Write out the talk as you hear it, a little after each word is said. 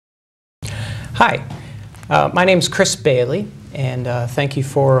Hi, my name's Chris Bailey, and thank you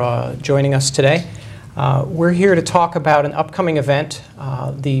for joining us today. We're here to talk about an upcoming event.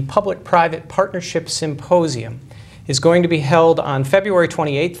 The Public-Private Partnership Symposium is going to be held on February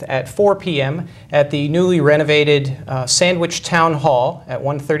 28th at 4 p.m. at the newly renovated Sandwich Town Hall at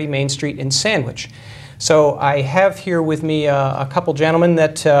 130 Main Street in Sandwich. So I have here with me a couple gentlemen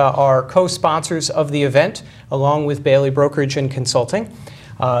that are co-sponsors of the event, along with Bailey Brokerage and Consulting.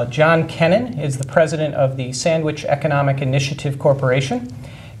 John Kennan is the president of the Sandwich Economic Initiative Corporation,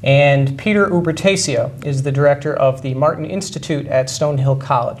 and Peter Ubertaccio is the director of the Martin Institute at Stonehill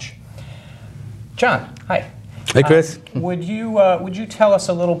College. John, hi. Hi, Chris. Would you tell us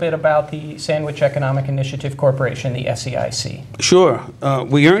a little bit about the Sandwich Economic Initiative Corporation, the SEIC? Sure.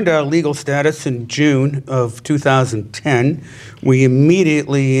 We earned our legal status in June of 2010. We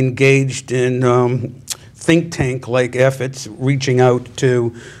immediately engaged in think tank-like efforts, reaching out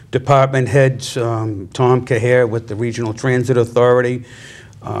to department heads, Tom Cahere with the Regional Transit Authority,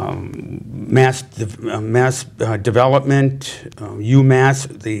 Mass Development,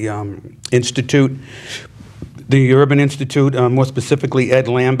 UMass, the Institute, the Urban Institute, more specifically Ed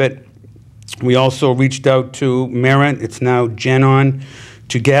Lambert. We also reached out to Merit, it's now Kennan,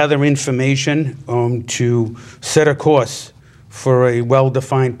 to gather information to set a course for a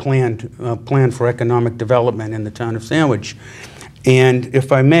well-defined plan for economic development in the town of Sandwich. And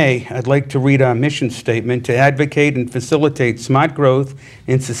if I may, I'd like to read our mission statement: to advocate and facilitate smart growth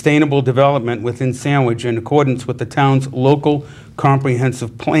and sustainable development within Sandwich in accordance with the town's local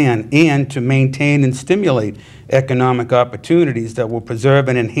comprehensive plan, and to maintain and stimulate economic opportunities that will preserve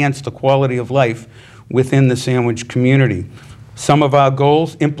and enhance the quality of life within the Sandwich community. Some of our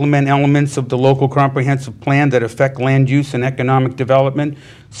goals: implement elements of the local comprehensive plan that affect land use and economic development,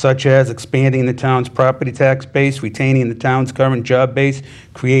 such as expanding the town's property tax base, retaining the town's current job base,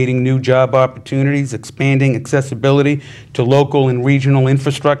 creating new job opportunities, expanding accessibility to local and regional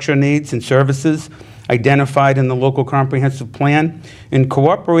infrastructure needs and services identified in the local comprehensive plan, and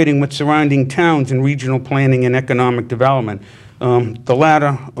cooperating with surrounding towns in regional planning and economic development. The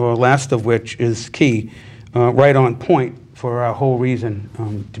latter, or last of which, is key, right on point for our whole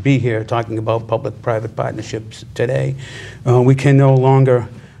reason to be here talking about public-private partnerships today. We can no longer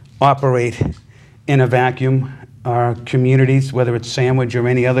operate in a vacuum. Our communities, whether it's Sandwich or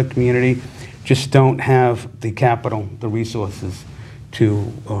any other community, just don't have the capital, the resources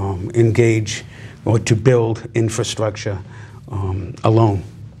to engage or to build infrastructure alone.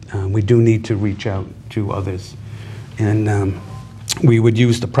 We do need to reach out to others. And we would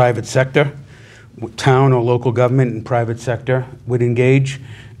use the private sector. Town or local government and private sector would engage,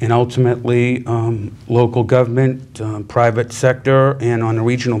 and ultimately local government, private sector, and on a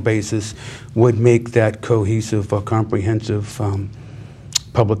regional basis would make that cohesive or comprehensive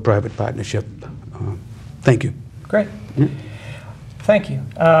public-private partnership. Thank you. Great. Thank you.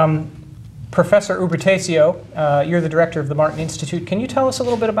 Professor Ubertaccio, you're the director of the Martin Institute. Can you tell us a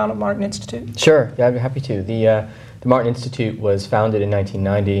little bit about the Martin Institute? Sure, yeah, I'd be happy to. The Martin Institute was founded in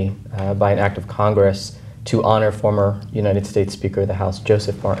 1990 by an act of Congress to honor former United States Speaker of the House,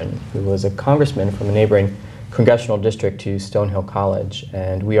 Joseph Martin, who was a congressman from a neighboring congressional district to Stonehill College.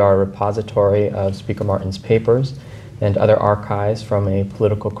 And we are a repository of Speaker Martin's papers and other archives from a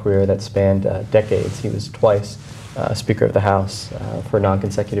political career that spanned decades. He was twice Speaker of the House for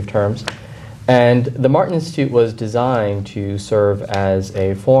non-consecutive terms. And the Martin Institute was designed to serve as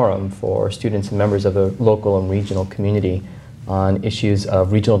a forum for students and members of the local and regional community on issues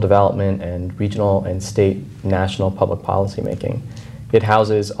of regional development and regional and state national public policy making. It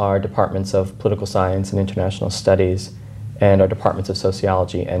houses our departments of political science and international studies and our departments of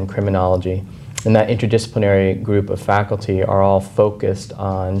sociology and criminology. And that interdisciplinary group of faculty are all focused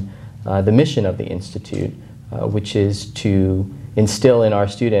on the mission of the Institute, which is to instill in our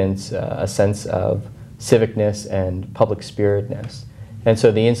students a sense of civicness and public spiritness. And so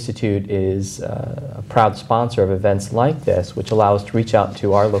the Institute is a proud sponsor of events like this, which allow us to reach out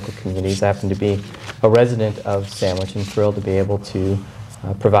to our local communities. I happen to be a resident of Sandwich and thrilled to be able to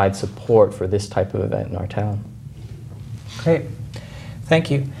provide support for this type of event in our town. Great.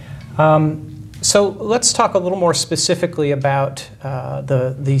 Thank you. So let's talk a little more specifically about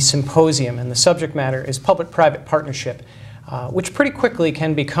the symposium, and the subject matter is public-private partnership, which pretty quickly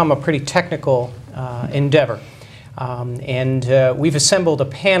can become a pretty technical endeavor. We've assembled a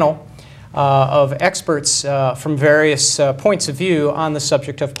panel of experts from various points of view on the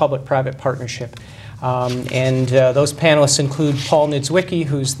subject of public-private partnership. Those panelists include Paul Niedzwiecki,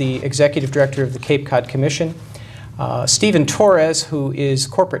 who's the Executive Director of the Cape Cod Commission, Stephen Torres, who is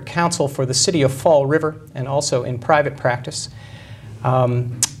Corporate Counsel for the City of Fall River and also in private practice,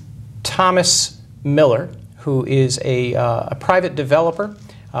 Thomas Miller, who is a private developer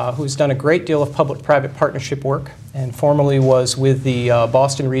who's done a great deal of public-private partnership work and formerly was with the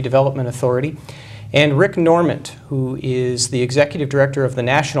Boston Redevelopment Authority, and Rick Normand, who is the Executive Director of the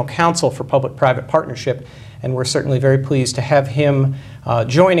National Council for Public-Private Partnership, and we're certainly very pleased to have him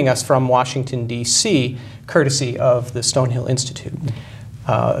joining us from Washington, D.C., courtesy of the Stonehill Institute.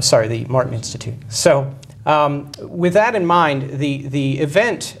 Sorry, the Martin Institute. So with that in mind, the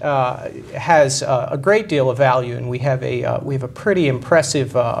event has a great deal of value, and we have a pretty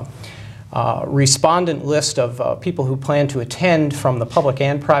impressive respondent list of people who plan to attend from the public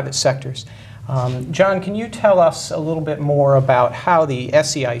and private sectors. John, can you tell us a little bit more about how the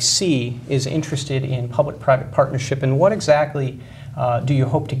SEIC is interested in public-private partnership, and what exactly do you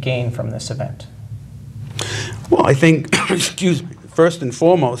hope to gain from this event? Well, I think, excuse me, first and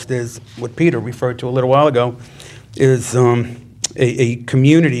foremost is what Peter referred to a little while ago, is a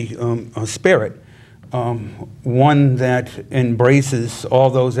community spirit, one that embraces all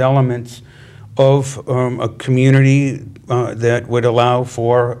those elements of a community that would allow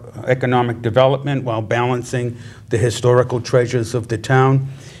for economic development while balancing the historical treasures of the town.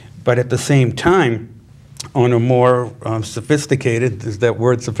 But at the same time, on a more sophisticated, is that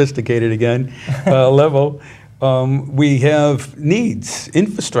word sophisticated again, level, we have needs,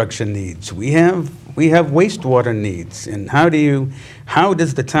 infrastructure needs. We have wastewater needs. And how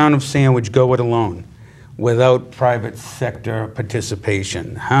does the town of Sandwich go it alone without private sector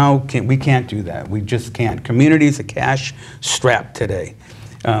participation? We can't do that. We just can't. Communities are cash strapped today.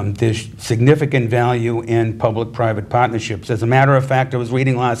 There's significant value in public-private partnerships. As a matter of fact, I was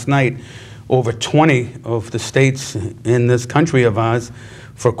reading last night, over 20 of the states in this country of ours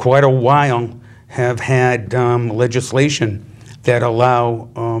for quite a while have had legislation that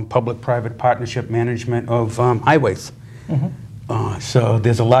allow public-private partnership management of highways. Mm-hmm. So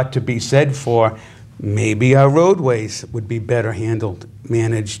there's a lot to be said for maybe our roadways would be better handled,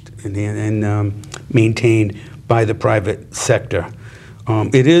 managed, and maintained by the private sector.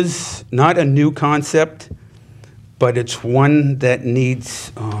 It is not a new concept, but it's one that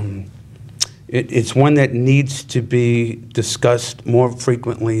needs it's one that needs to be discussed more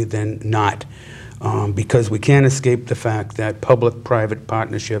frequently than not, because we can't escape the fact that public-private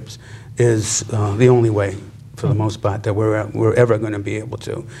partnerships is the only way, for the most part, that we're ever going to be able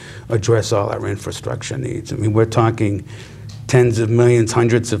to address all our infrastructure needs. I mean, we're talking tens of millions,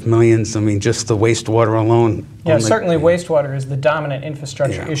 hundreds of millions. I mean, just the wastewater alone. Yeah, certainly wastewater is the dominant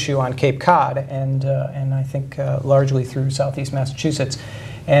infrastructure issue on Cape Cod, and I think largely through southeast Massachusetts.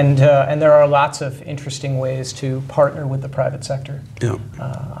 And there are lots of interesting ways to partner with the private sector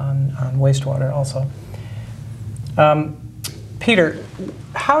on wastewater also. Peter,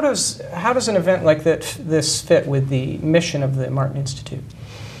 how does an event like this fit with the mission of the Martin Institute?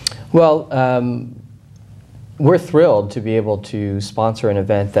 Well, we're thrilled to be able to sponsor an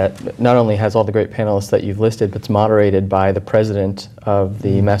event that not only has all the great panelists that you've listed, but it's moderated by the president of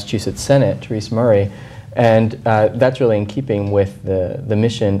the Massachusetts Senate, Therese Murray. And that's really in keeping with the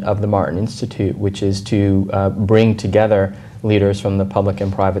mission of the Martin Institute, which is to bring together leaders from the public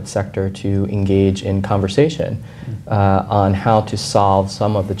and private sector to engage in conversation on how to solve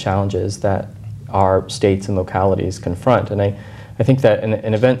some of the challenges that our states and localities confront. And I think that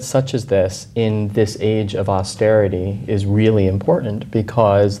an event such as this, in this age of austerity, is really important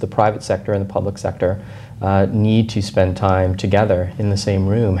because the private sector and the public sector need to spend time together in the same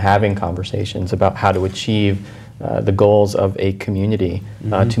room having conversations about how to achieve the goals of a community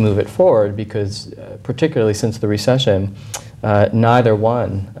to move it forward, because particularly since the recession, neither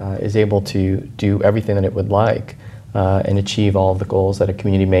one is able to do everything that it would like and achieve all of the goals that a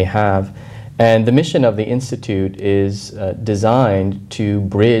community may have. And the mission of the Institute is designed to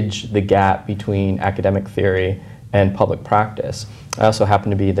bridge the gap between academic theory and public practice. I also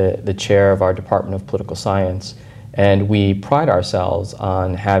happen to be the chair of our Department of Political Science, and we pride ourselves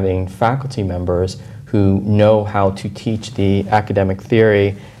on having faculty members who know how to teach the academic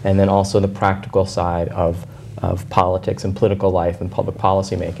theory and then also the practical side of politics and political life and public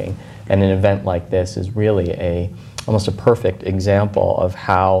policy making. And an event like this is really almost a perfect example of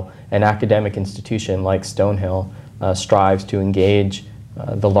how an academic institution like Stonehill strives to engage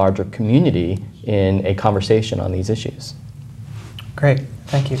the larger community in a conversation on these issues. Great,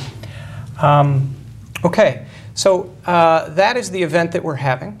 thank you. Okay, so that is the event that we're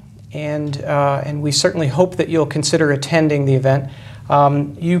having, and we certainly hope that you'll consider attending the event.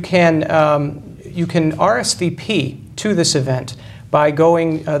 You can RSVP to this event by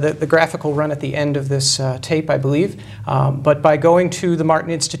going, the graphic will run at the end of this tape, I believe, but by going to the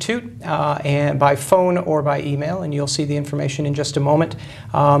Martin Institute and by phone or by email, and you'll see the information in just a moment.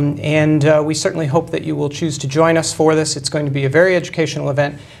 We certainly hope that you will choose to join us for this. It's going to be a very educational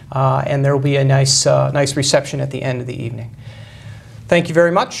event, and there will be a nice reception at the end of the evening. Thank you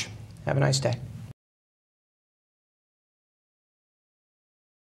very much. Have a nice day.